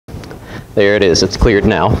There it is. It's cleared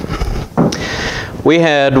now. We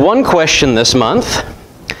had one question this month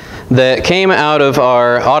that came out of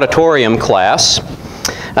our auditorium class.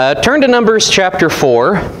 Turn to Numbers chapter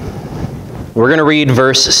 4. We're going to read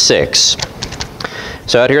verse 6.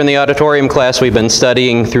 So out here in the auditorium class, we've been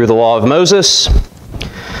studying through the law of Moses.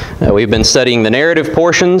 We've been studying the narrative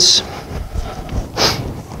portions.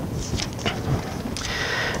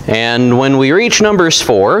 And when we reach Numbers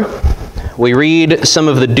 4, we read some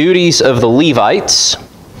of the duties of the Levites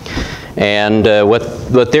and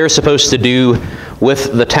what they're supposed to do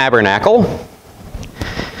with the tabernacle.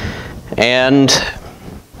 And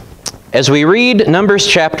as we read Numbers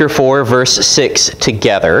chapter 4, verse 6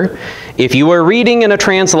 together, if you are reading in a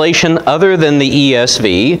translation other than the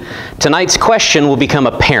ESV, tonight's question will become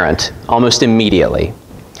apparent almost immediately.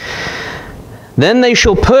 Then they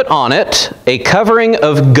shall put on it a covering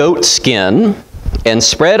of goat skin, and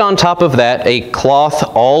spread on top of that a cloth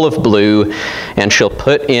olive blue, and shall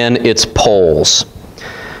put in its poles.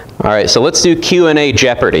 All right, so let's do Q&A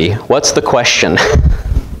Jeopardy. What's the question?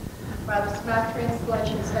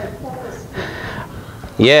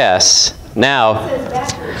 Yes. Now,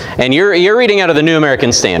 and you're reading out of the New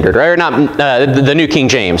American Standard, right? Or not the New King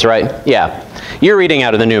James, right? Yeah. You're reading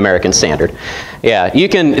out of the New American Standard. Yeah, you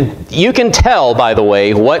can tell, by the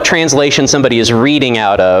way, what translation somebody is reading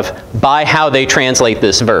out of by how they translate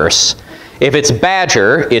this verse. If it's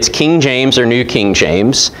badger, it's King James or New King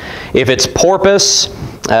James. If it's porpoise,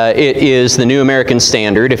 it is the New American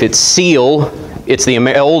Standard. If it's seal, it's the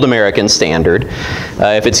Old American Standard.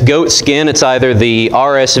 If it's goat skin, it's either the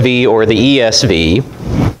RSV or the ESV.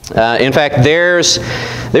 In fact, there's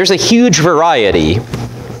a huge variety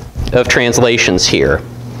of translations here.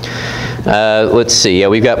 Let's see. Yeah,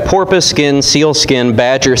 we've got porpoise skin, seal skin,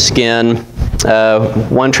 badger skin.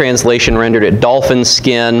 One translation rendered it dolphin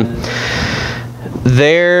skin.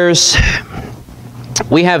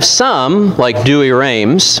 We have some, like Dewey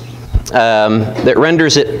Rames, that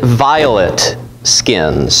renders it violet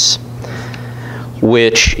skins,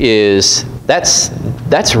 which is,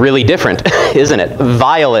 that's really different, isn't it?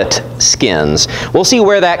 Violet skins. We'll see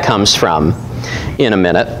where that comes from in a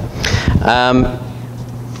minute.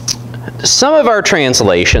 Some of our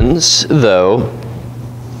translations, though,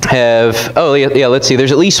 have, let's see,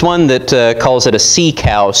 there's at least one that calls it a sea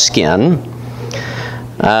cow skin.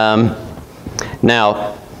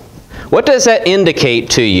 Now, what does that indicate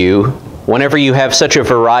to you whenever you have such a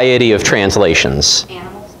variety of translations?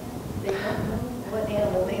 Animals. They don't know what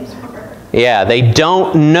animal names are. Yeah, they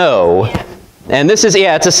don't know. Yeah. And this is,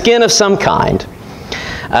 it's a skin of some kind.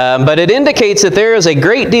 But it indicates that there is a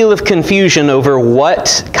great deal of confusion over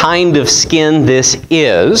what kind of skin this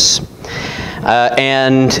is.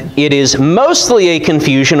 And it is mostly a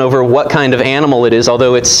confusion over what kind of animal it is,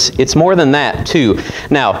 although it's more than that too.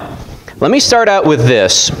 Now, let me start out with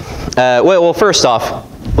this. Well, first off,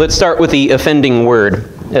 let's start with the offending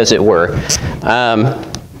word, as it were.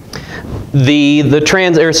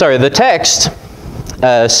 The text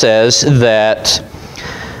says that,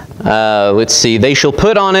 let's see, they shall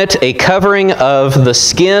put on it a covering of the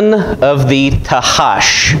skin of the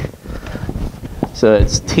tahash. So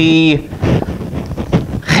it's T,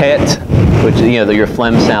 het, which is, your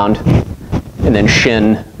phlegm sound, and then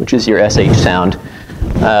shin, which is your SH sound.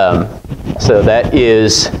 So that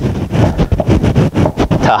is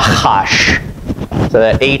tahash. So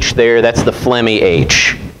that H there, that's the phlegmy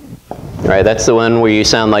H. All right, that's the one where you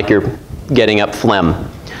sound like you're getting up phlegm.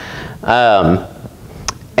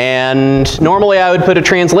 And normally I would put a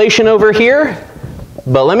translation over here,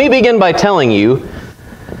 but let me begin by telling you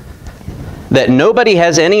that nobody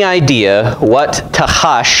has any idea what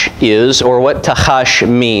tahash is or what tahash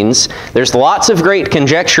means. There's lots of great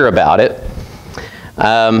conjecture about it.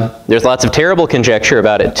 There's lots of terrible conjecture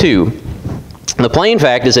about it too. The plain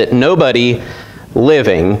fact is that nobody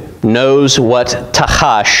living knows what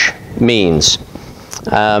tahash means.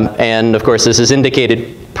 And of course this is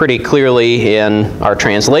indicated pretty clearly in our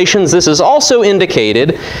translations. This is also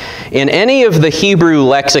indicated in any of the Hebrew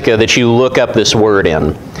lexica that you look up this word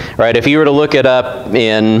in. Right? If you were to look it up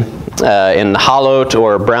in Hollot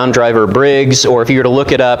or Brown Driver Briggs, or if you were to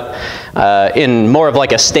look it up in more of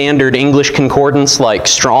like a standard English concordance like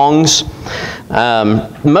Strong's,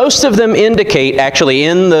 most of them indicate actually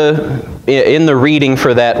in the reading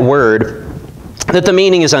for that word that the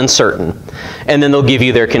meaning is uncertain, and then they'll give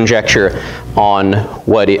you their conjecture on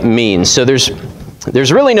what it means. So there's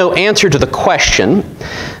really no answer to the question.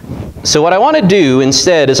 So what I want to do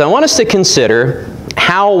instead is I want us to consider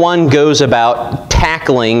how one goes about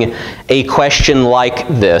tackling a question like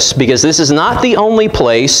this, because this is not the only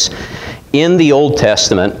place in the Old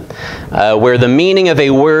Testament where the meaning of a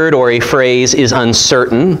word or a phrase is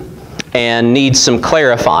uncertain and needs some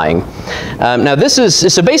clarifying. Now this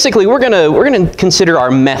is, so basically we're going to consider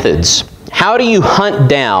our methods. How do you hunt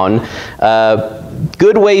down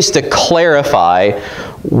good ways to clarify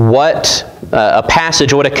what a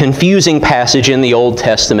passage, what a confusing passage in the Old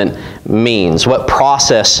Testament means? What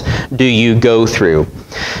process do you go through?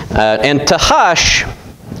 And Tahash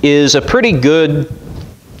is a pretty good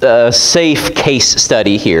safe case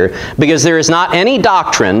study here, because there is not any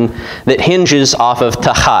doctrine that hinges off of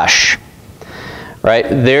Tahash. Right?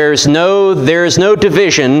 There's no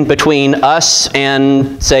division between us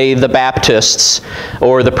and, say, the Baptists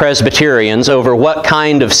or the Presbyterians over what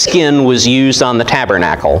kind of skin was used on the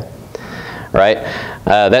tabernacle. Right?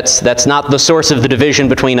 That's not the source of the division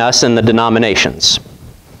between us and the denominations.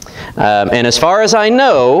 And as far as I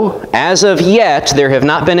know, as of yet, there have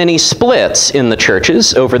not been any splits in the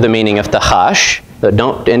churches over the meaning of Tahash.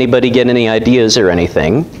 Don't anybody get any ideas or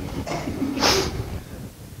anything.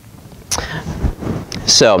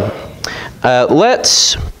 So,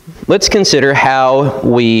 let's consider how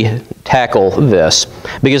we tackle this,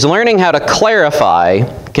 because learning how to clarify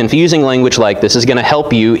confusing language like this is going to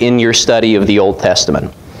help you in your study of the Old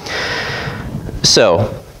Testament.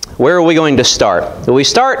 So, where are we going to start? We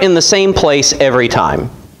start in the same place every time,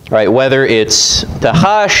 right? Whether it's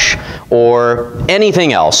Tahash or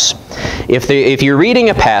anything else. If you're reading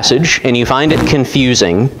a passage and you find it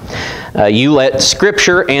confusing, you let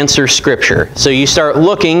Scripture answer Scripture. So you start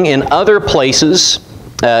looking in other places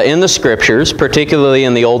in the Scriptures, particularly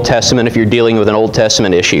in the Old Testament if you're dealing with an Old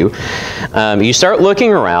Testament issue. You start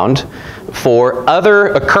looking around for other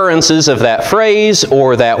occurrences of that phrase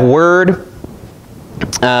or that word.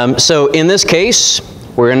 So in this case,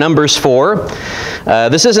 we're in Numbers 4.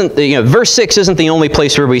 This isn't, verse 6 isn't the only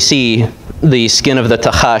place where we see the skin of the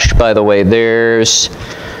Tahash, by the way. There's,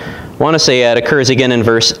 I want to say it occurs again in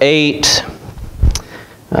verse 8,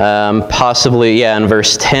 possibly, in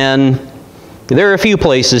verse 10. There are a few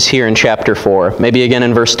places here in chapter 4, maybe again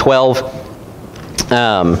in verse 12.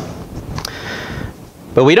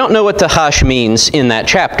 But we don't know what Tahash means in that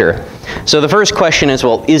chapter. So the first question is,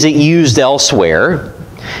 well, is it used elsewhere?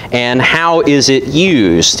 And how is it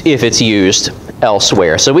used if it's used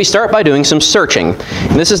elsewhere? So we start by doing some searching.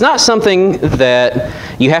 And this is not something that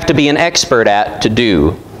you have to be an expert at to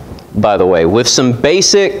do, by the way. With some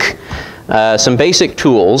basic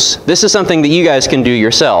tools, this is something that you guys can do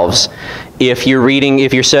yourselves. If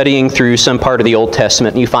you're studying through some part of the Old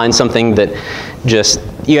Testament and you find something that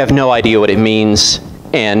you have no idea what it means,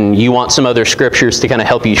 and you want some other scriptures to kind of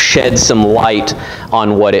help you shed some light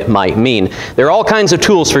on what it might mean. There are all kinds of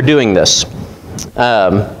tools for doing this.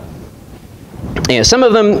 Some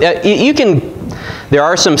of them, there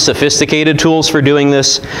are some sophisticated tools for doing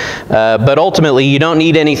this, but ultimately you don't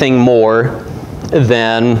need anything more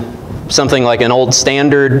than something like an old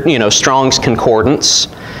standard, Strong's Concordance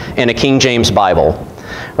and a King James Bible.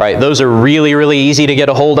 Right, those are really, really easy to get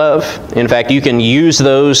a hold of. In fact, you can use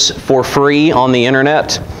those for free on the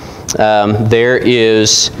internet. There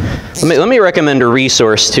is, let me recommend a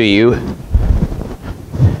resource to you.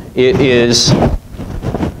 It is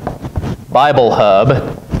Bible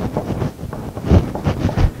Hub.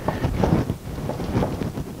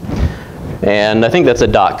 And I think that's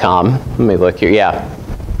a .com. Let me look here. Yeah.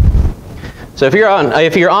 So if you're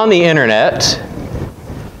on the internet,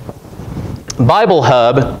 Bible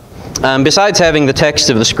Hub, besides having the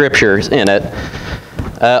text of the scriptures in it,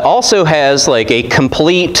 also has like a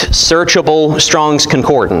complete searchable Strong's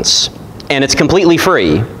Concordance, and it's completely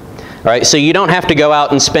free. Right? So you don't have to go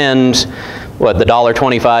out and spend the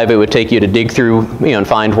 $1.25 it would take you to dig through, and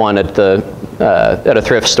find one at a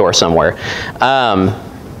thrift store somewhere.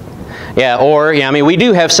 We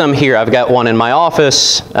do have some here. I've got one in my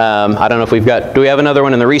office. I don't know if do we have another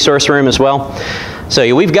one in the resource room as well?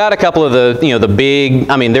 So we've got a couple of the big,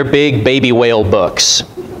 they're big baby whale books,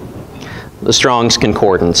 the Strong's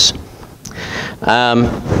Concordance.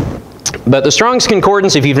 But the Strong's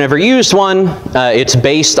Concordance, if you've never used one, it's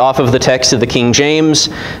based off of the text of the King James.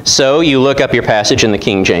 So you look up your passage in the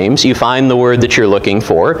King James, you find the word that you're looking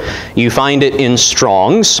for, you find it in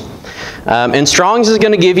Strong's, and Strong's is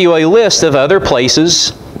going to give you a list of other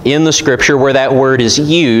places in the Scripture where that word is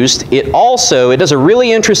used. It does a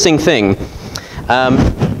really interesting thing.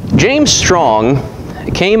 James Strong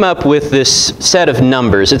came up with this set of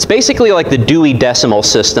numbers. It's basically like the Dewey Decimal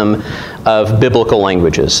System of biblical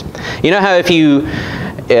languages. You know how if you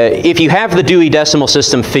have the Dewey Decimal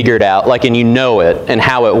System figured out, and you know it and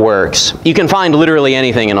how it works, you can find literally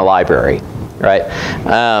anything in a library, right?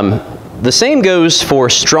 The same goes for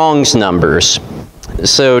Strong's numbers.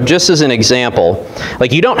 So just as an example,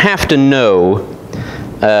 like you don't have to know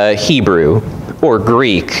Hebrew or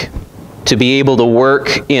Greek to be able to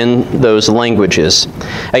work in those languages.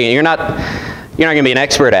 Again, you're not going to be an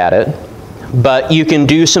expert at it, but you can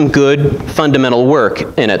do some good fundamental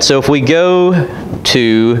work in it. So if we go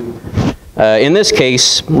to, in this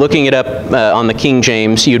case, looking it up on the King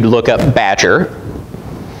James, you'd look up badger,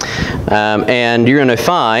 and you're going to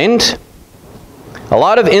find a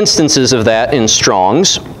lot of instances of that in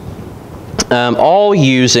Strong's, all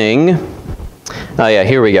using, oh yeah,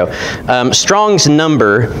 here we go. Strong's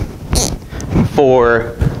number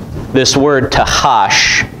for this word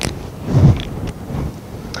tahash.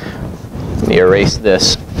 Let me erase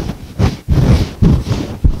this.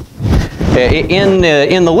 In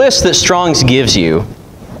the list that Strong's gives you,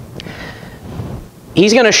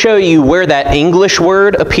 he's going to show you where that English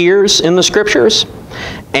word appears in the scriptures.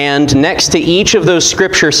 And next to each of those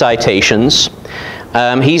scripture citations,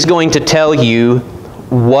 he's going to tell you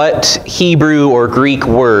what Hebrew or Greek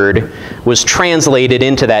word was translated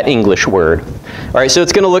into that English word. All right, so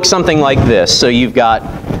it's going to look something like this. So you've got,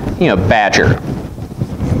 badger.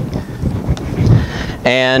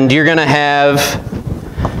 And you're going to have,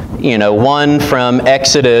 one from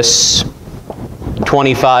Exodus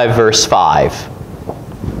 25, verse 5.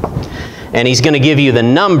 And he's going to give you the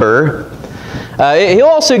number. He'll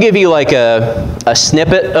also give you like a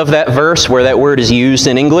snippet of that verse where that word is used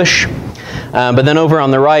in English. But then over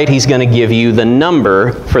on the right, he's going to give you the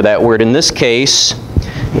number for that word. In this case,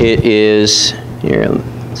 it is, here,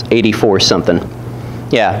 it's 84 something.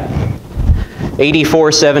 Yeah,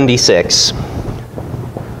 8476.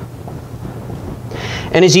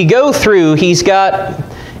 And as you go through, he's got,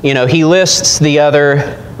 he lists the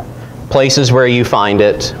other places where you find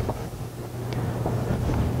it.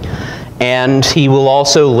 And he will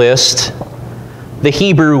also list the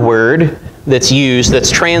Hebrew word that's used,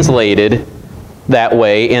 that's translated that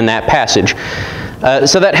way in that passage.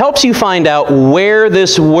 So that helps you find out where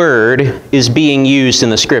this word is being used in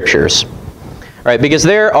the scriptures. Right? Because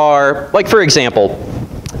there are, like for example,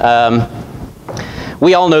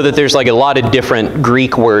 we all know that there's like a lot of different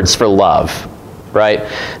Greek words for love. Right?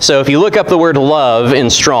 So if you look up the word love in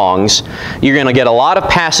Strong's, you're going to get a lot of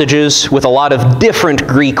passages with a lot of different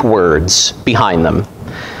Greek words behind them.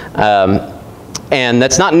 And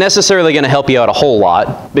that's not necessarily going to help you out a whole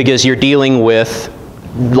lot because you're dealing with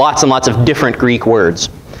lots and lots of different Greek words.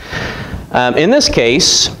 In this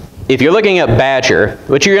case, if you're looking up badger,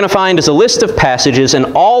 what you're going to find is a list of passages,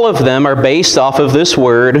 and all of them are based off of this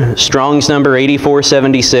word, Strong's number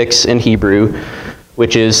 8476 in Hebrew,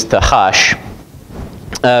 which is tahash.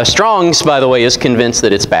 Strong's, by the way, is convinced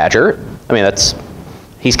that it's badger. I mean,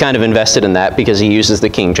 he's kind of invested in that because he uses the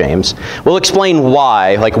King James. We'll explain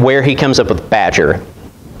why, like where he comes up with badger,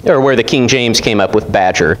 or where the King James came up with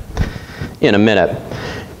badger in a minute.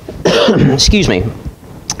 Excuse me.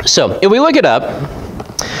 So, if we look it up,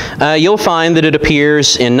 you'll find that it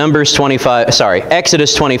appears in Exodus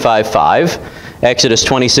 25:5, Exodus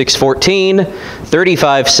 26:14,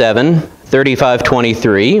 35:7,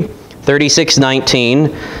 35:23,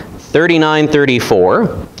 36:19,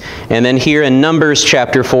 39:34, and then here in Numbers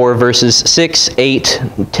chapter 4, verses 6, 8,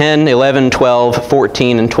 10, 11, 12,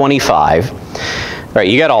 14, and 25. All right,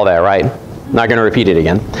 you got all that, right? I'm not going to repeat it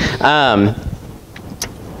again.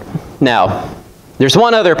 Now, there's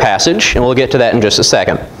one other passage, and we'll get to that in just a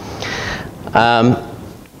second. And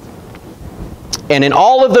in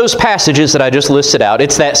all of those passages that I just listed out,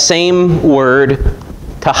 it's that same word,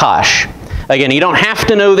 tahash. Again, you don't have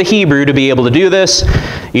to know the Hebrew to be able to do this.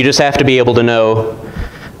 You just have to be able to know,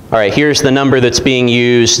 all right, here's the number that's being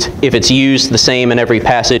used. If it's used the same in every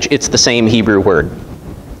passage, it's the same Hebrew word.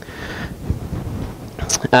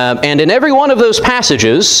 And in every one of those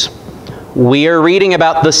passages, we are reading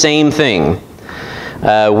about the same thing.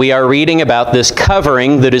 We are reading about this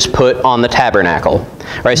covering that is put on the tabernacle.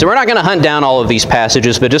 All right, so we're not going to hunt down all of these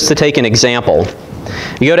passages, but just to take an example,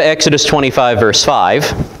 you go to Exodus 25, verse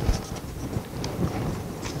 5.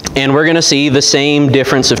 And we're going to see the same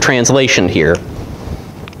difference of translation here.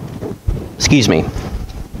 Excuse me.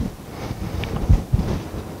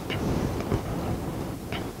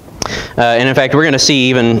 And in fact, we're going to see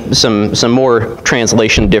even some more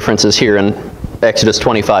translation differences here in Exodus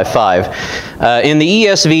 25:5. In the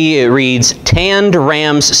ESV, it reads, tanned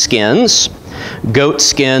ram's skins, goat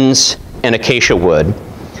skins, and acacia wood.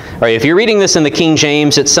 All right, if you're reading this in the King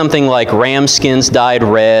James, it's something like ram skins dyed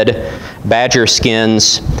red, badger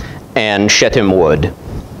skins, and shittim wood.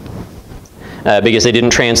 Because they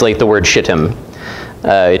didn't translate the word shittim.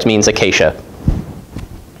 It means acacia.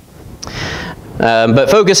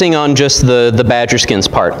 But focusing on just the badger skins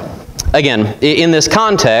part. again, in this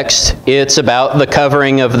context, it's about the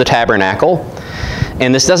covering of the tabernacle,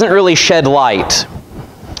 and this doesn't really shed light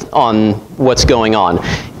on what's going on.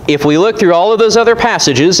 If we look through all of those other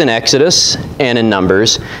passages in Exodus and in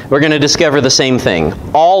Numbers, we're going to discover the same thing.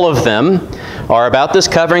 All of them are about this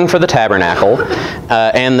covering for the tabernacle,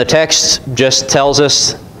 and the text just tells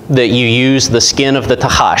us that you use the skin of the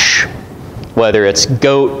tahash, whether it's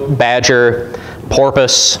goat, badger,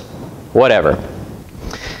 porpoise, whatever.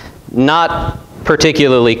 Not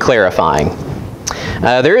particularly clarifying.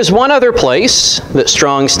 There is one other place that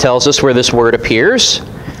Strong's tells us where this word appears,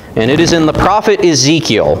 and it is in the prophet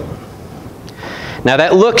Ezekiel. Now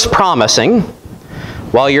that looks promising.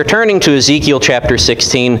 While you're turning to Ezekiel chapter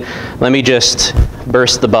 16, let me just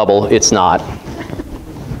burst the bubble. It's not.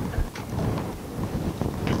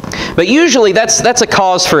 But usually that's a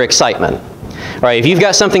cause for excitement. Right, if you've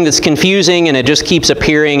got something that's confusing and it just keeps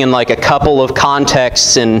appearing in like a couple of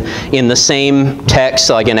contexts in the same text,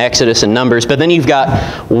 like in Exodus and Numbers, but then you've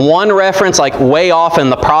got one reference like way off in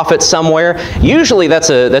the prophets somewhere, usually that's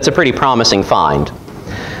a pretty promising find.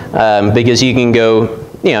 Because you can go,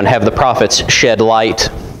 and have the prophets shed light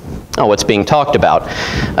on what's being talked about.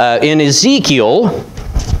 In Ezekiel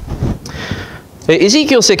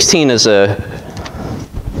 16 is a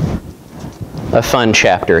fun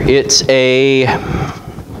chapter. It's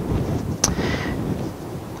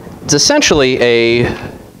essentially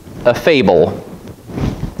a fable.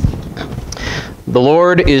 The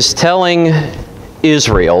Lord is telling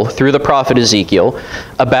Israel through the prophet Ezekiel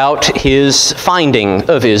about his finding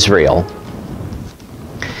of Israel.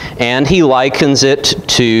 And he likens it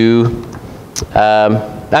to,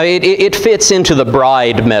 it fits into the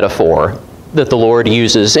bride metaphor that the Lord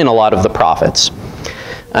uses in a lot of the prophets.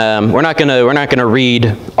 We're not going to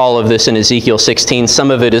read all of this in Ezekiel 16.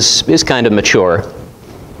 Some of it is kind of mature.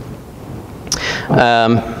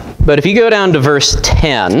 But if you go down to verse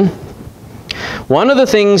 10, one of the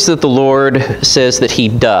things that the Lord says that he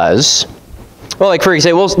does, well, like for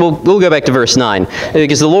example, we'll go back to verse 9,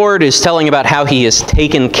 because the Lord is telling about how he has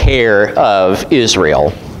taken care of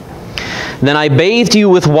Israel. Then I bathed you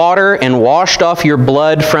with water and washed off your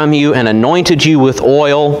blood from you and anointed you with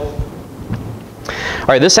oil. All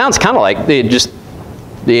right, this sounds kind of like, in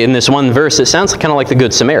this one verse, it sounds kind of like the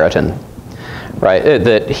Good Samaritan, right?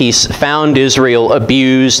 That he's found Israel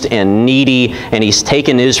abused and needy, and he's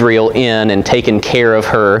taken Israel in and taken care of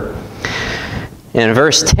her. In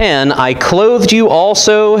verse 10, I clothed you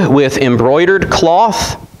also with embroidered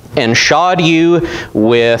cloth and shod you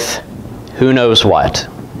with who knows what?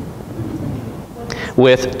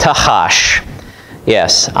 With tahash.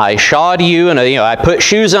 Yes, I shod you, and I put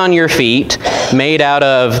shoes on your feet made out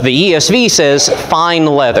of, the ESV says, fine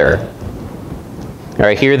leather. All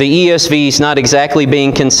right, here the ESV is not exactly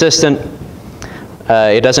being consistent.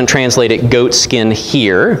 It doesn't translate it goat skin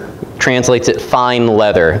here. It translates it fine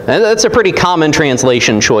leather. And that's a pretty common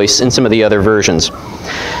translation choice in some of the other versions.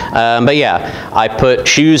 But yeah, I put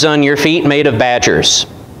shoes on your feet made of badgers.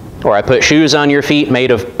 Or I put shoes on your feet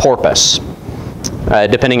made of porpoise,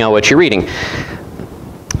 depending on what you're reading.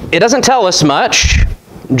 It doesn't tell us much,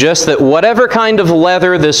 just that whatever kind of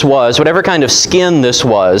leather this was, whatever kind of skin this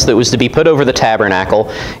was that was to be put over the tabernacle,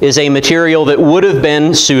 is a material that would have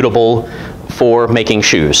been suitable for making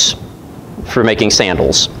shoes, for making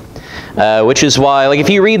sandals. Which is why, like if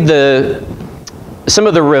you read some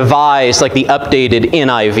of the revised, like the updated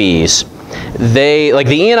NIVs, like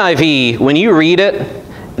the NIV, when you read it,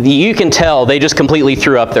 you can tell they just completely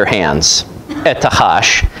threw up their hands at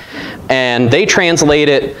Tahash. And they translate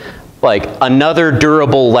it like another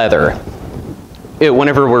durable leather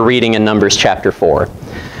whenever we're reading in Numbers chapter 4.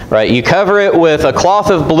 Right? You cover it with a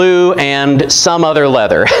cloth of blue and some other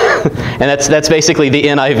leather. And that's basically the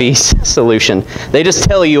NIV solution. They just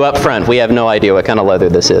tell you up front, we have no idea what kind of leather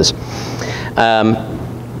this is.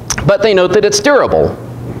 But they note that it's durable.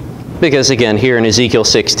 Because again, here in Ezekiel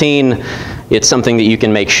 16, it's something that you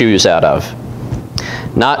can make shoes out of.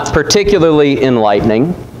 Not particularly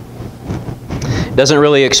enlightening. Doesn't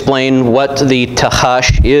really explain what the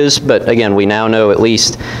tahash is, but again, we now know at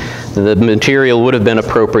least the material would have been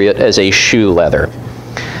appropriate as a shoe leather.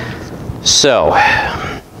 So,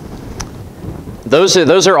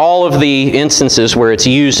 those are all of the instances where it's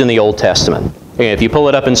used in the Old Testament. And if you pull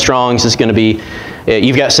it up in Strong's, it's going to be,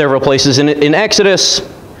 you've got several places in Exodus,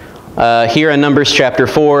 here in Numbers chapter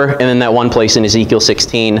 4, and then that one place in Ezekiel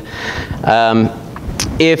 16.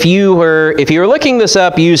 If you were looking this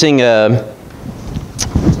up using a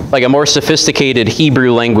more sophisticated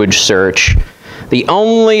Hebrew language search, the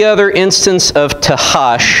only other instance of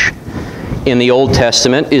tahash in the Old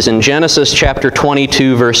Testament is in Genesis chapter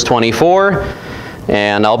 22, verse 24.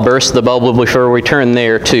 And I'll burst the bubble before we turn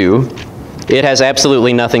there too. It has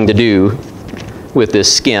absolutely nothing to do with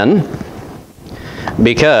this skin,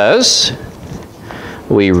 because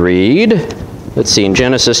we read, let's see, in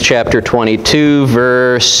Genesis chapter 22,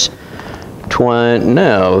 verse 20,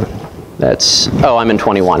 no, that's, oh, I'm in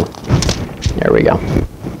 21. There we go.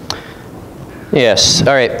 Yes,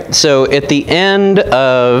 all right, so at the end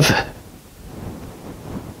of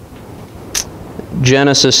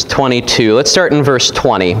Genesis 22, let's start in verse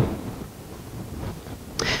 20.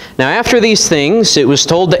 Now after these things, it was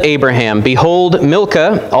told to Abraham, behold,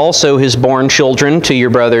 Milcah, also his born children to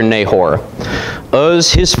your brother Nahor.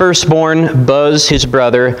 Uz, his firstborn, Buz, his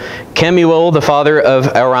brother, Kemuel, the father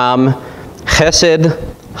of Aram, Chesed,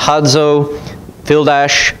 Hadzo,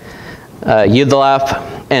 Fildash,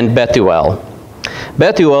 Yidlaf, and Bethuel.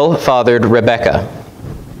 Bethuel fathered Rebekah.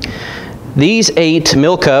 These 8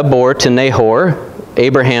 Milcah bore to Nahor,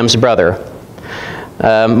 Abraham's brother.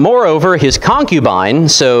 Moreover, his concubine,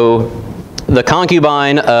 so the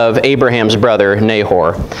concubine of Abraham's brother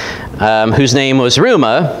Nahor, whose name was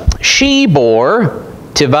Reumah, she bore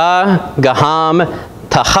Tivah, Gaham,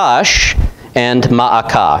 Tahash, and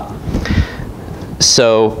Ma'akah.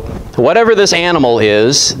 So whatever this animal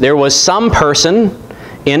is, there was some person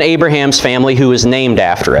in Abraham's family who was named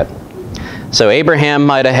after it. So Abraham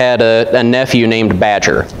might have had a nephew named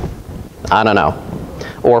Badger. I don't know.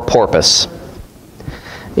 Or Porpoise.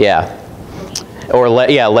 Yeah. Or,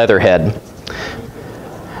 Leatherhead.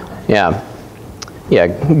 Yeah. Yeah,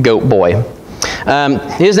 Goat Boy.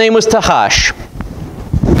 His name was Tahash.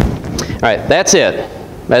 All right, that's it.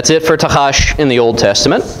 That's it for Tahash in the Old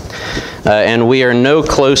Testament. And we are no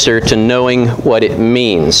closer to knowing what it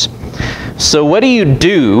means. So what do you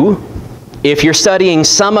do if you're studying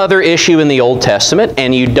some other issue in the Old Testament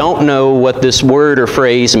and you don't know what this word or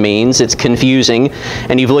phrase means, it's confusing,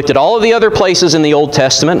 and you've looked at all of the other places in the Old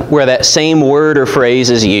Testament where that same word or phrase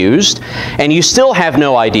is used, and you still have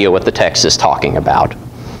no idea what the text is talking about?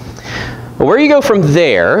 Well, where you go from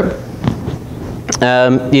there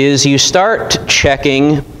is you start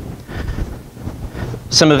checking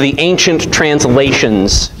some of the ancient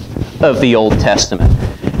translations of the Old Testament.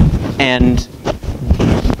 And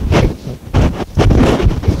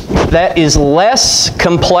that is less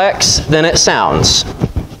complex than it sounds.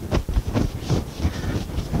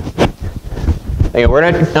 Okay,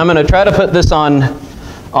 I'm going to try to put this on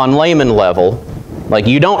layman level. Like,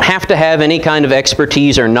 you don't have to have any kind of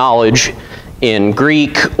expertise or knowledge in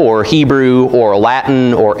Greek or Hebrew or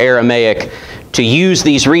Latin or Aramaic to use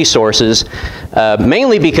these resources,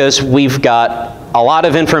 mainly because we've got a lot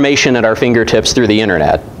of information at our fingertips through the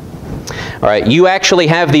internet. All right, you actually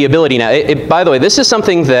have the ability now. By the way, this is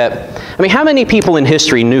something that, I mean, how many people in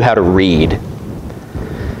history knew how to read?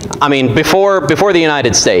 I mean, before the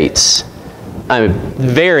United States, I mean,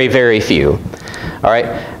 very, very few. All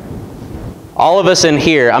right, all of us in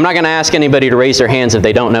here, I'm not going to ask anybody to raise their hands if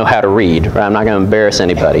they don't know how to read. Right? I'm not going to embarrass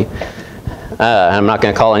anybody. I'm not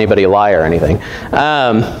going to call anybody a liar or anything.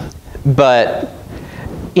 But,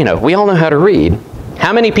 you know, we all know how to read.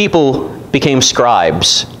 How many people became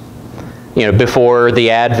scribes? You know, before the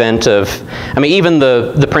advent of, I mean, even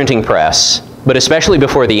the printing press, but especially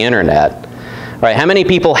before the internet, right? How many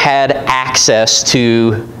people had access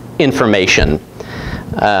to information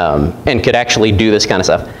and could actually do this kind of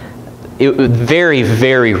stuff? It was very,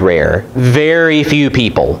 very rare. Very few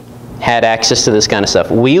people had access to this kind of stuff.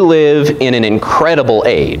 We live in an incredible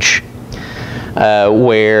age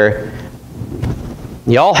where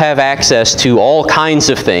y'all have access to all kinds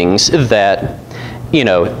of things that, you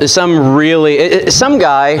know, some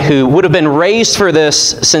guy who would have been raised for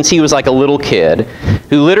this since he was like a little kid,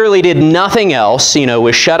 who literally did nothing else, you know,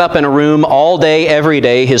 was shut up in a room all day, every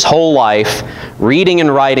day, his whole life, reading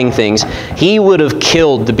and writing things, he would have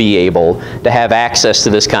killed to be able to have access to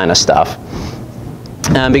this kind of stuff.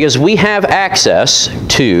 Because we have access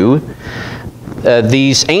to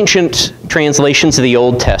these ancient translations of the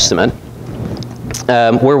Old Testament,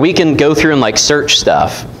 where we can go through and like search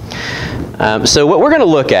stuff. So what we're going to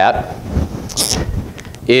look at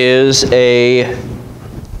is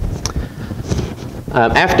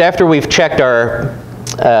after we've checked our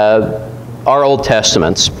Old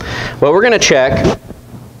Testaments, what we're going to check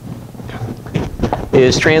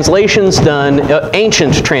is translations done,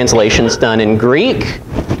 ancient translations done in Greek,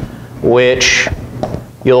 which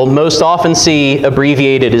you'll most often see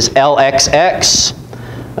abbreviated as LXX,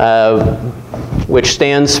 which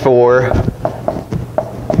stands for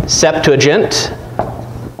Septuagint.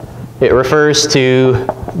 It refers to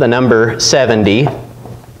the number 70.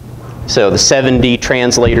 So the 70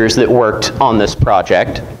 translators that worked on this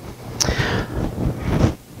project.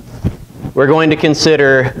 we're going to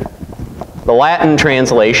consider the Latin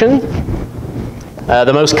translation.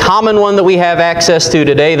 The most common one that we have access to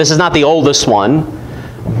today, this is not the oldest one,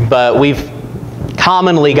 but we've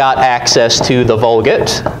commonly got access to the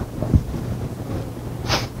Vulgate.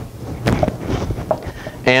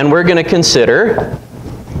 And we're going to consider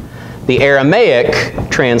the Aramaic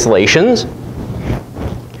translations,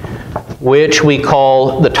 which we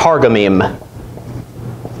call the Targumim.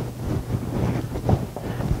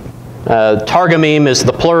 Targumim is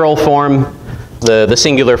the plural form. The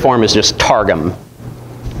singular form is just Targum.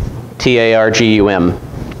 T-A-R-G-U-M.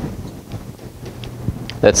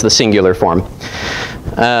 That's the singular form.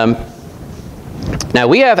 Now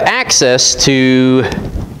we have access to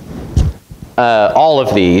all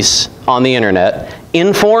of these on the internet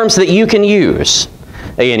in forms that you can use.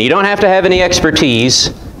 Again, you don't have to have any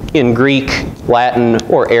expertise in Greek, Latin,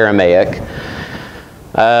 or Aramaic.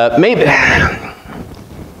 Maybe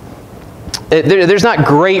there's not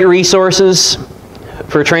great resources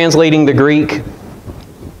for translating the Greek,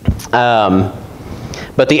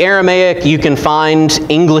 but the Aramaic, you can find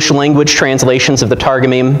English language translations of the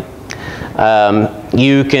Targumim.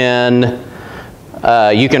 You can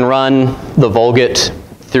run the Vulgate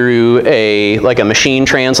through a machine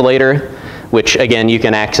translator, which again you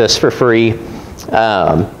can access for free,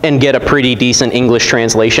 and get a pretty decent English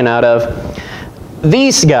translation out of.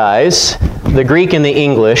 These guys, the Greek and the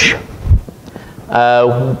English,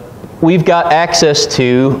 we've got access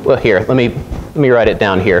to, well here, let me write it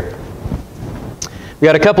down here. We've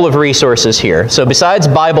got a couple of resources here. So besides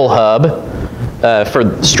Bible Hub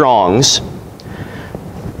for Strong's,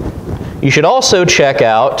 you should also check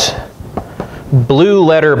out Blue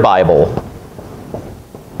Letter Bible.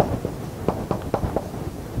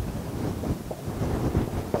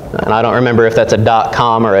 And I don't remember if that's a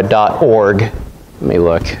 .com or a .org. Let me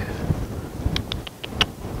look.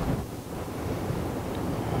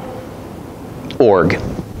 .org.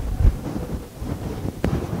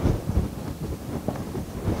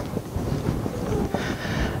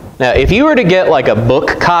 Now, if you were to get like a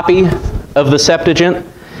book copy of the Septuagint,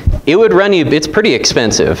 it would run you, it's pretty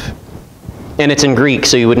expensive. And it's in Greek,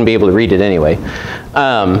 so you wouldn't be able to read it anyway.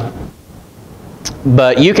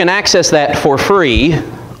 But you can access that for free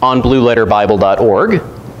on blueletterbible.org.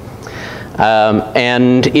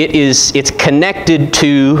 And it's connected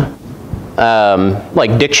to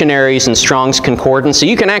like dictionaries and Strong's Concordance. So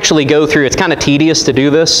you can actually go through, it's kind of tedious to do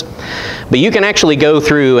this, but you can actually go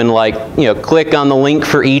through and click on the link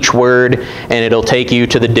for each word and it'll take you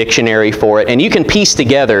to the dictionary for it. And you can piece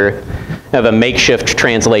together a makeshift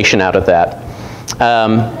translation out of that.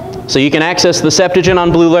 So you can access the Septuagint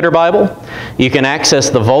on Blue Letter Bible. You can access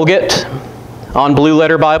the Vulgate on Blue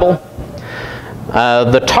Letter Bible.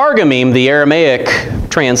 The Targumim, the Aramaic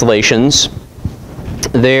translations,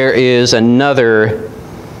 there is another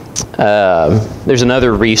there's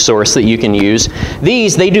another resource that you can use.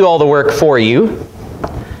 These, they do all the work for you.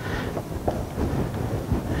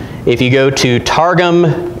 If you go to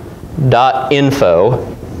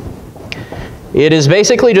targum.info, it is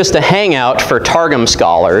basically just a hangout for Targum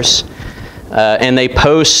scholars, and they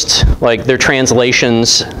post like their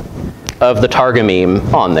translations of the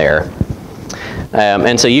Targumim on there.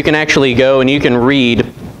 And so you can actually go and you can read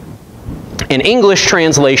an English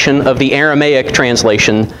translation of the Aramaic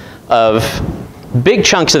translation of big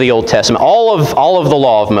chunks of the Old Testament, all of the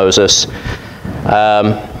Law of Moses,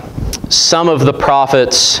 some of the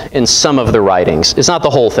prophets, and some of the writings. It's not the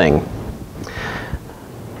whole thing.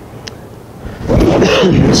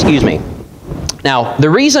 Excuse me. Now, the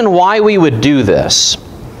reason why we would do this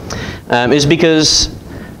is because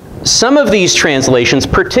some of these translations,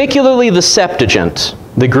 particularly the Septuagint,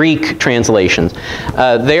 the Greek translations,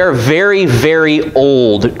 they are very, very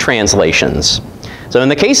old translations. So in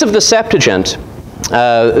the case of the Septuagint,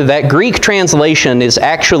 that Greek translation is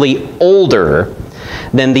actually older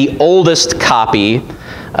than the oldest copy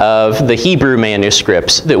of the Hebrew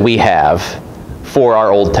manuscripts that we have for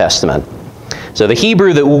our Old Testament. So the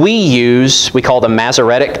Hebrew that we use, we call the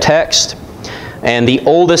Masoretic text, and the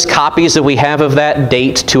oldest copies that we have of that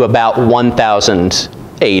date to about 1000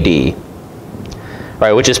 AD.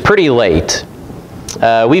 Right, which is pretty late.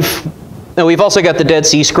 We've also got the Dead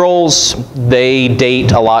Sea Scrolls. They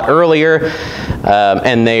date a lot earlier,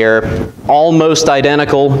 and they're almost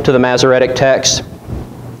identical to the Masoretic text.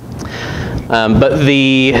 But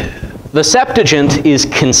the Septuagint is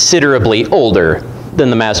considerably older than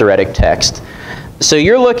the Masoretic text. So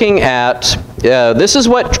you're looking at, this is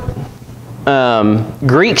what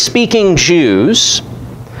Greek-speaking Jews,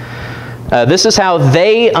 this is how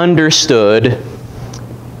they understood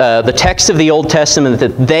the text of the Old Testament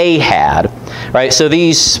that they had, right? So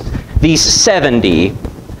these these 70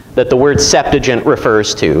 that the word Septuagint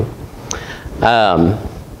refers to,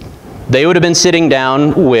 they would have been sitting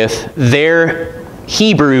down with their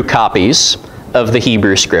Hebrew copies of the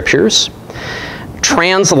Hebrew Scriptures,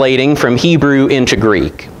 translating from Hebrew into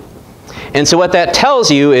Greek. And so what that tells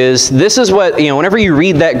you is, this is what, whenever you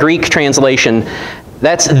read that Greek translation,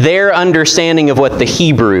 that's their understanding of what the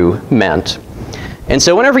Hebrew meant. And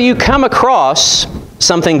so whenever you come across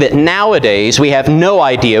something that nowadays we have no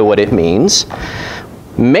idea what it means,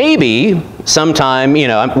 maybe sometime,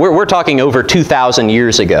 we're talking over 2,000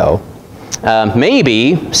 years ago,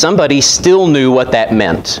 maybe somebody still knew what that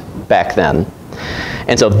meant back then.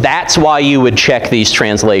 And so that's why you would check these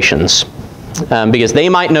translations. Because they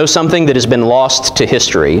might know something that has been lost to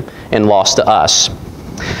history and lost to us.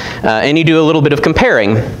 And you do a little bit of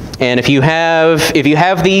comparing. And if you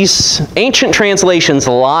have these ancient translations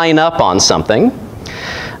line up on something,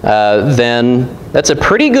 then that's a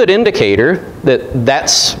pretty good indicator that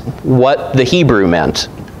that's what the Hebrew meant.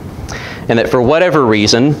 And that for whatever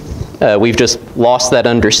reason, we've just lost that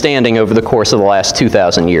understanding over the course of the last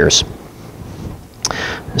 2,000 years.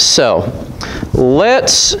 So,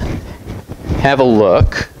 let's have a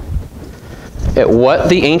look at what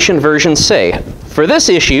the ancient versions say. For this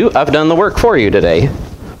issue, I've done the work for you today.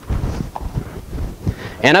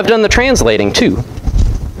 And I've done the translating too.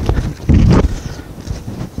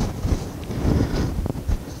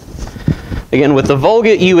 Again, with the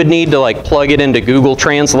Vulgate, you would need to plug it into Google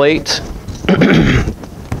Translate.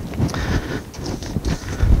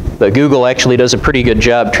 But Google actually does a pretty good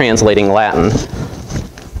job translating Latin.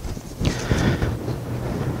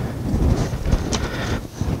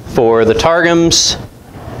 For the Targums,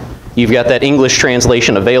 you've got that English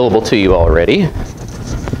translation available to you already.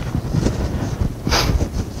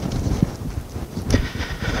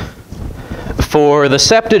 For the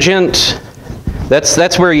Septuagint,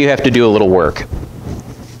 that's where you have to do a little work.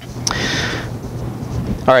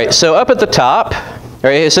 All right, so up at the top, all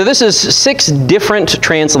right, so this is 6 different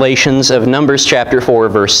translations of Numbers chapter 4,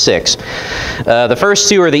 verse 6. The first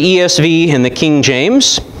 2 are the ESV and the King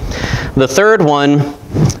James. The third one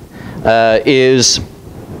this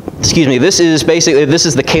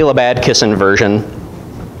is the Caleb Adkisson version,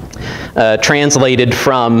 translated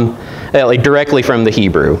from, directly from the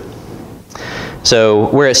Hebrew. So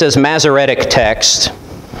where it says Masoretic text,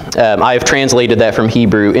 I've translated that from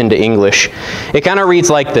Hebrew into English. It kind of reads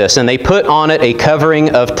like this: and they put on it a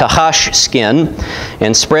covering of tahash skin,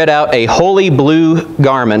 and spread out a holy blue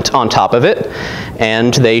garment on top of it,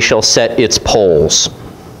 and they shall set its poles.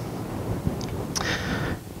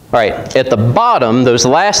 All right, at the bottom, those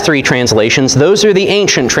last 3 translations, those are the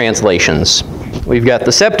ancient translations. We've got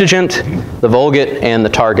the Septuagint, the Vulgate, and the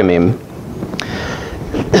Targumim.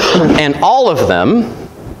 And all of them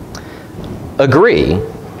agree.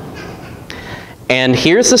 And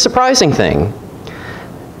here's the surprising thing.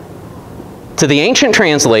 To the ancient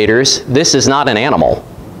translators, this is not an animal.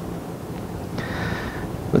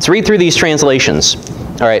 Let's read through these translations.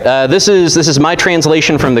 All right, this is my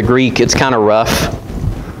translation from the Greek. It's kind of rough.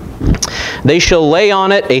 They shall lay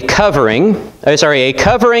on it a covering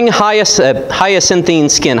hyacinthine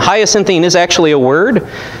skin. Hyacinthine is actually a word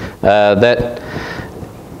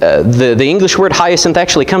the English word hyacinth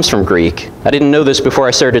actually comes from Greek. I didn't know this before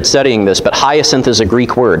I started studying this, but hyacinth is a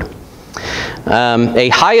Greek word. A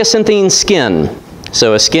hyacinthine skin,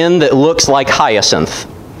 so a skin that looks like hyacinth.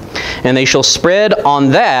 And they shall spread on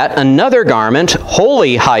that another garment,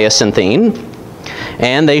 wholly hyacinthine,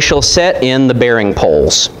 and they shall set in the bearing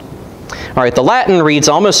poles. All right, the Latin reads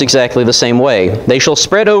almost exactly the same way. They shall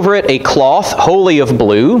spread over it a cloth wholly of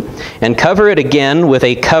blue, and cover it again with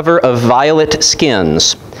a cover of violet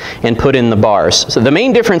skins, and put in the bars. So the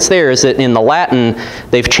main difference there is that in the Latin,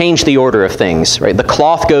 they've changed the order of things, right? The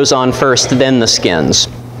cloth goes on first, then the skins.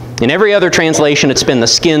 In every other translation, it's been the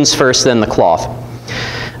skins first, then the cloth.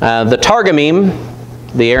 The Targumim,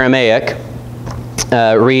 the Aramaic,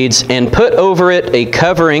 reads, and put over it a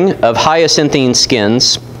covering of hyacinthine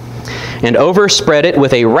skins, and overspread it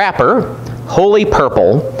with a wrapper, wholly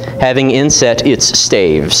purple, having inset its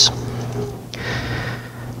staves.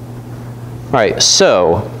 All right,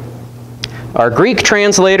 so our Greek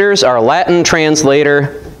translators, our Latin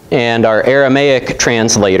translator, and our Aramaic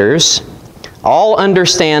translators all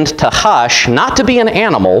understand tahash not to be an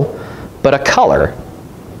animal, but a color,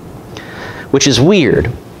 which is weird.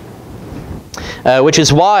 Which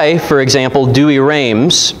is why, for example,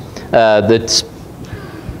 Douay-Rheims, that's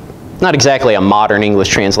not exactly a modern English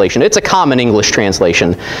translation, it's a common English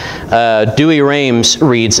translation. Douay-Rheims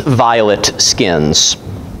reads violet skins.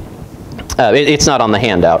 It's not on the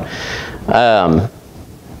handout.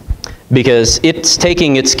 because it's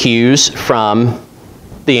taking its cues from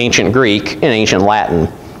the ancient Greek and ancient Latin.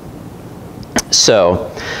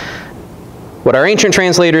 So, what our ancient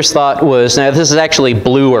translators thought was, now this is actually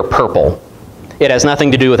blue or purple. It has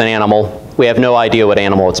nothing to do with an animal. We have no idea what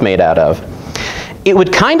animal it's made out of. It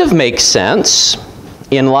would kind of make sense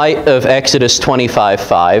in light of Exodus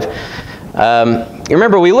 25:5.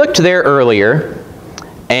 Remember, we looked there earlier,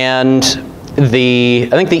 and I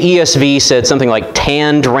think the ESV said something like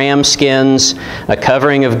tanned ram skins, a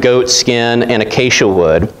covering of goat skin, and acacia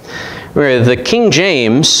wood. Where the King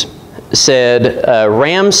James said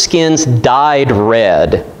ram skins dyed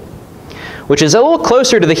red, which is a little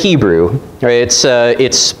closer to the Hebrew. Right?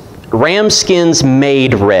 It's ram skins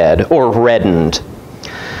made red or reddened.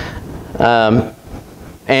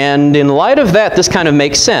 And in light of that, this kind of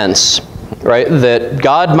makes sense, right? That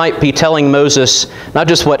God might be telling Moses not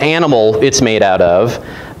just what animal it's made out of,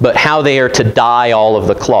 but how they are to dye all of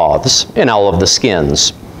the cloths and all of the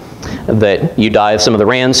skins. That you dye some of the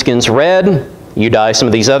ram skins red, you dye some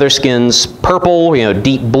of these other skins purple,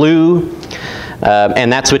 deep blue,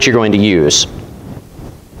 and that's what you're going to use.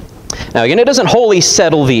 Now again, it doesn't wholly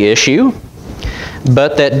settle the issue,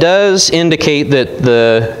 but that does indicate that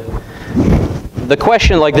the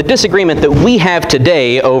question, like the disagreement that we have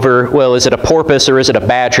today over, well, is it a porpoise or is it a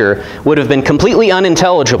badger, would have been completely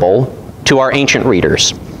unintelligible to our ancient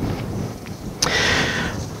readers.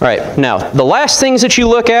 All right, now, the last things that you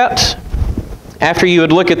look at after you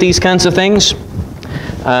would look at these kinds of things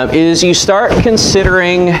is you start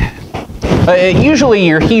considering, usually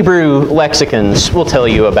your Hebrew lexicons will tell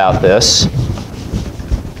you about this,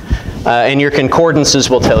 and your concordances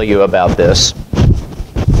will tell you about this,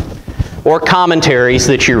 or commentaries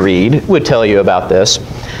that you read would tell you about this.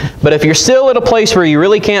 But if you're still at a place where you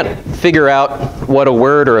really can't figure out what a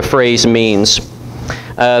word or a phrase means,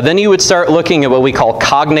 then you would start looking at what we call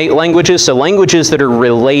cognate languages, so languages that are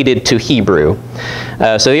related to Hebrew.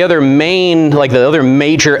 So the other main, like the other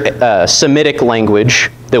major Semitic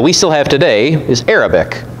language that we still have today is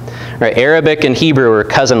Arabic. Right? Arabic and Hebrew are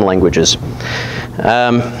cousin languages.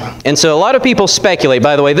 And so a lot of people speculate,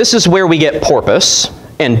 by the way, this is where we get porpoise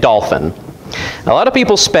and dolphin. A lot of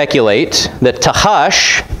people speculate that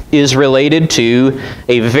tahash is related to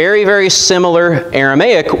a very, very similar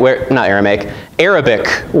Arabic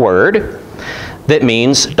word that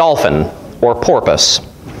means dolphin or porpoise.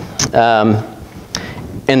 And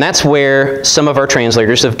that's where some of our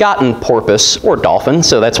translators have gotten porpoise or dolphin,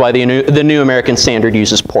 so that's why the New American Standard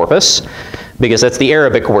uses porpoise, because that's the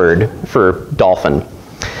Arabic word for dolphin.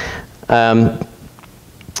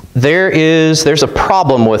 There's a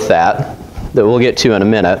problem with that we'll get to in a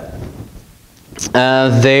minute.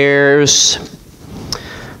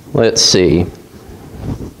 Let's see.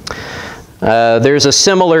 There's a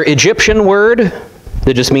similar Egyptian word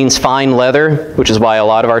that just means fine leather, which is why a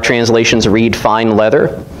lot of our translations read fine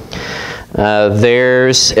leather.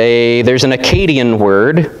 There's an Akkadian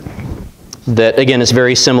word that, again, is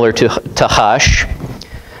very similar to tahash,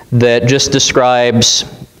 that just describes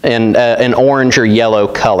an orange or yellow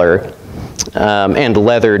color, and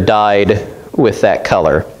leather dyed with that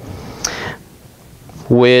color.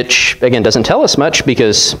 Which, again, doesn't tell us much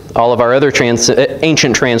because all of our other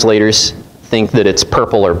ancient translators think that it's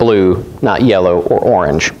purple or blue, not yellow or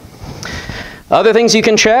orange. Other things you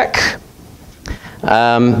can check.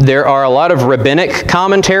 There are a lot of rabbinic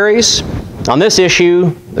commentaries. On this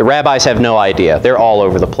issue, the rabbis have no idea. They're all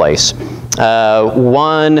over the place.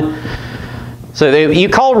 You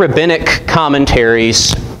call rabbinic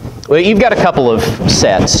commentaries, well, you've got a couple of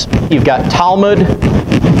sets. You've got Talmud,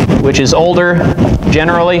 which is older,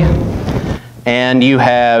 generally, and you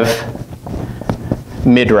have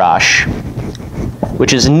Midrash,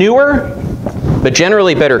 which is newer, but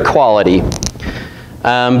generally better quality.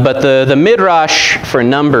 But the Midrash for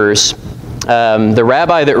numbers, the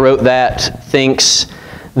rabbi that wrote that thinks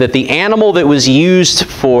that the animal that was used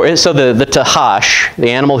for, so the tahash, the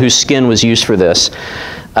animal whose skin was used for this,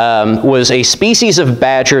 was a species of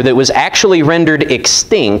badger that was actually rendered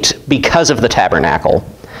extinct because of the tabernacle.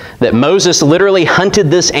 That Moses literally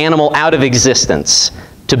hunted this animal out of existence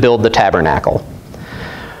to build the tabernacle.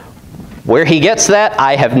 Where he gets that,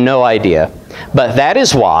 I have no idea. But that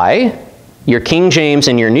is why your King James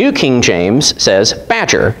and your New King James says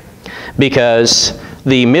badger. Because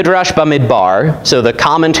the Midrash Bamidbar, so the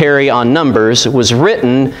commentary on Numbers, was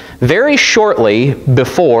written very shortly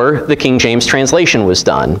before the King James translation was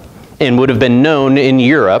done, and would have been known in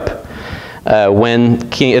Europe when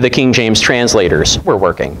the King James translators were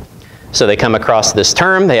working. So they come across this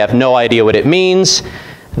term, they have no idea what it means,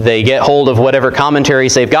 they get hold of whatever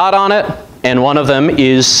commentaries they've got on it, and one of them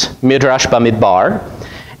is Midrash Bamidbar,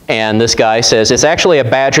 And this guy says it's actually a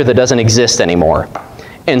badger that doesn't exist anymore.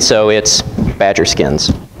 And so it's badger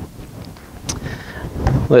skins.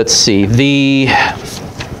 Let's see.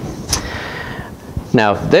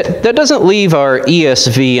 Now, that doesn't leave our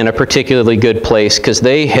ESV in a particularly good place, because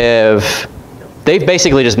they've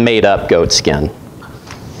basically just made up goat skin.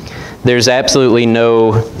 There's absolutely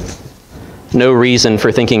no reason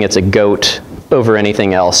for thinking it's a goat over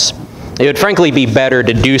anything else. It would frankly be better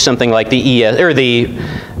to do something like the RSV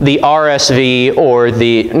or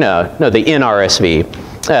the NRSV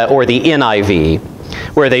or the NIV,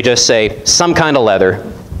 where they just say some kind of leather.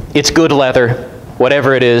 It's good leather,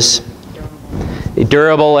 whatever it is.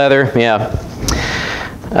 Durable leather, yeah.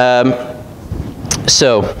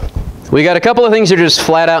 So we got a couple of things that are just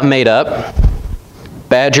flat out made up.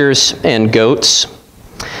 Badgers and goats.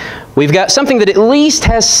 We've got something that at least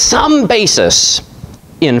has some basis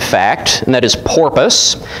in fact, and that is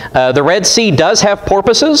porpoise. The Red Sea does have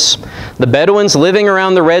porpoises. The Bedouins living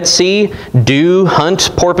around the Red Sea do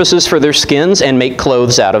hunt porpoises for their skins and make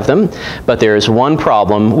clothes out of them. But there is one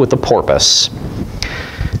problem with the porpoise.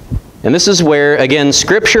 And this is where, again,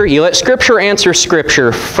 Scripture, you let Scripture answer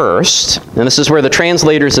Scripture first. And this is where the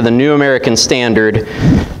translators of the New American Standard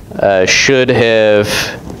should have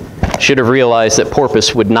realized that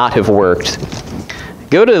porpoise would not have worked.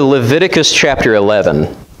 Go to Leviticus chapter 11.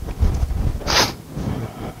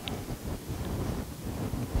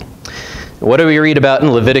 What do we read about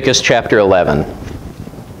in Leviticus chapter 11?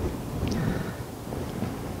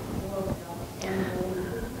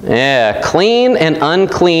 Yeah, clean and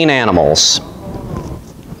unclean animals.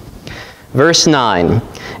 Verse 9,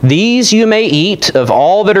 these you may eat of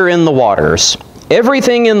all that are in the waters,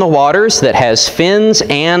 everything in the waters that has fins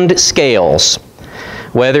and scales.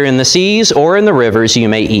 Whether in the seas or in the rivers you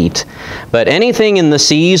may eat. But anything in the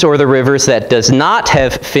seas or the rivers that does not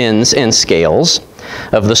have fins and scales,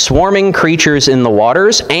 of the swarming creatures in the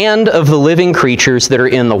waters and of the living creatures that are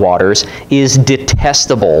in the waters, is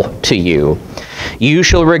detestable to you. You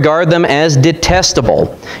shall regard them as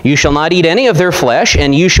detestable. You shall not eat any of their flesh,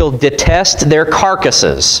 and you shall detest their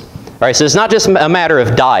carcasses. All right, so it's not just a matter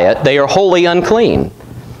of diet. They are wholly unclean.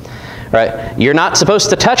 Right? You're not supposed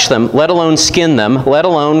to touch them, let alone skin them, let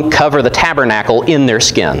alone cover the tabernacle in their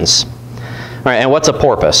skins. All right, and what's a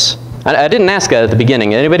porpoise? I didn't ask that at the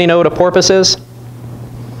beginning. Anybody know what a porpoise is?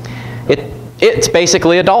 It's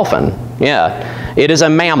basically a dolphin. Yeah. It is a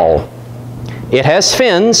mammal. It has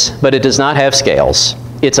fins, but it does not have scales.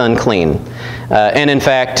 It's unclean. And in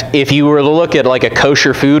fact, if you were to look at like a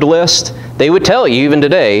kosher food list, they would tell you even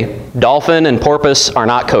today, dolphin and porpoise are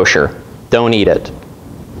not kosher. Don't eat it.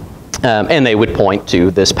 And they would point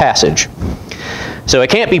to this passage. So it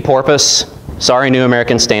can't be porpoise. Sorry, New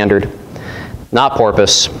American Standard. Not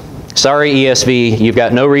porpoise. Sorry, ESV. You've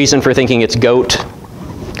got no reason for thinking it's goat.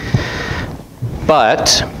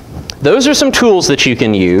 But those are some tools that you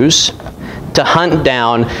can use to hunt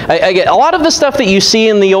down. A lot of the stuff that you see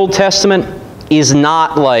in the Old Testament is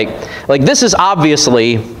not like this is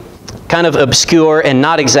obviously kind of obscure and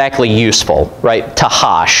not exactly useful, right?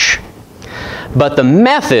 Tahash. But the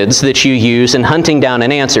methods that you use in hunting down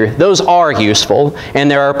an answer, those are useful. And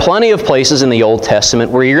there are plenty of places in the Old Testament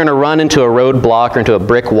where you're going to run into a roadblock or into a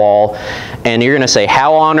brick wall, and you're going to say,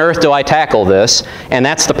 how on earth do I tackle this? And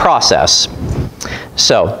that's the process.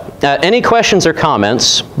 So, any questions or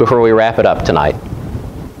comments before we wrap it up tonight?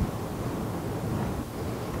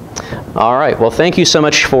 All right. Well, thank you so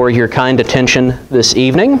much for your kind attention this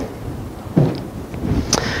evening.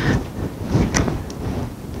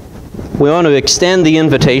 We want to extend the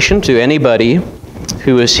invitation to anybody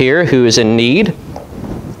who is here who is in need.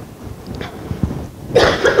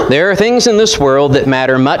 There are things in this world that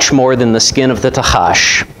matter much more than the skin of the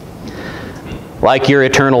tahash, like your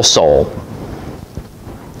eternal soul.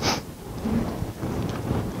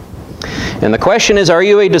 And the question is, are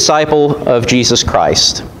you a disciple of Jesus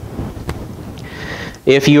Christ?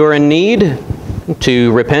 If you are in need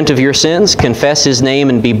to repent of your sins, confess His name,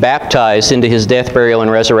 and be baptized into His death, burial, and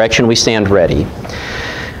resurrection, we stand ready.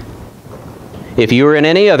 If you are in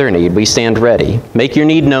any other need, we stand ready. Make your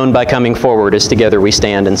need known by coming forward as together we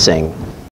stand and sing.